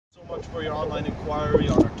much for your online inquiry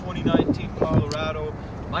on our 2019 Colorado.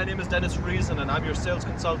 My name is Friesen and I'm your sales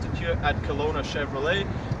consultant here at Colorado Chevrolet.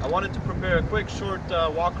 I wanted to prepare a quick short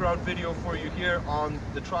walk around video for you here on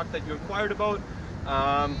the truck that you inquired about.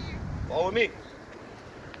 Follow me.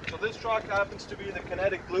 So this truck happens to be the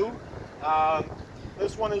kinetic blue.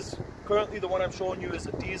 This one is currently, the one I'm showing you is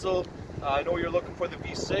a diesel. I know you're looking for the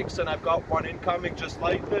V6 and I've got one incoming just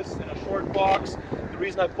like this in a short box. The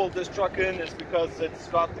reason I pulled this truck in is because it's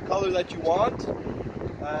got the color that you want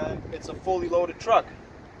and it's a fully loaded truck.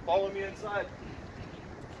 Follow me inside.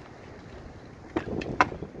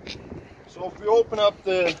 So if we open up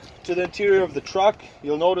to the interior of the truck,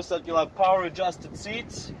 you'll notice that you'll have power adjusted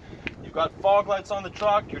seats. You've got fog lights on the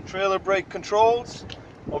truck, your trailer brake controls.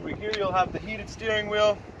 Over here you'll have the heated steering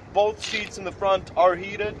wheel. Both seats in the front are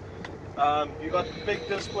heated. You've got the big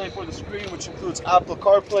display for the screen, which includes Apple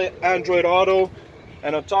CarPlay, Android Auto,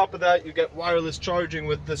 and on top of that you get wireless charging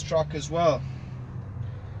with this truck as well.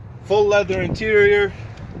 Full leather interior.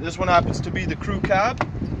 This one happens to be the crew cab,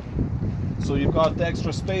 so you've got the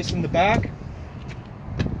extra space in the back.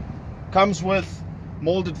 Comes with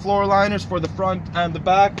molded floor liners for the front and the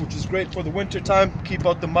back, which is great for the winter time, keep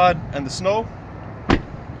out the mud and the snow.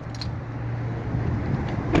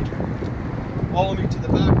 Follow me to the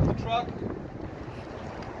back of the truck.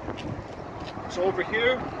 So over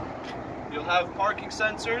here you'll have parking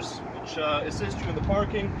sensors which assist you in the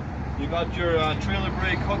parking. You got your trailer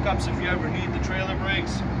brake hookups if you ever need the trailer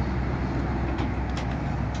brakes.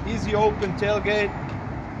 Easy open tailgate.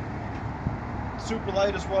 Super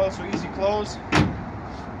light as well, so easy close.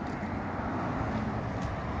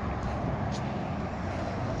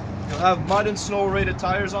 You'll have mud and snow rated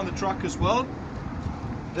tires on the truck as well.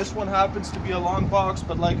 This one happens to be a long box,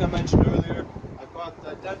 but like I mentioned earlier, I've got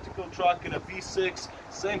the identical truck in a V6,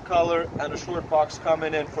 same color, and a short box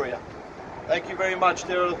coming in for you. Thank you very much,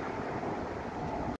 Daryl.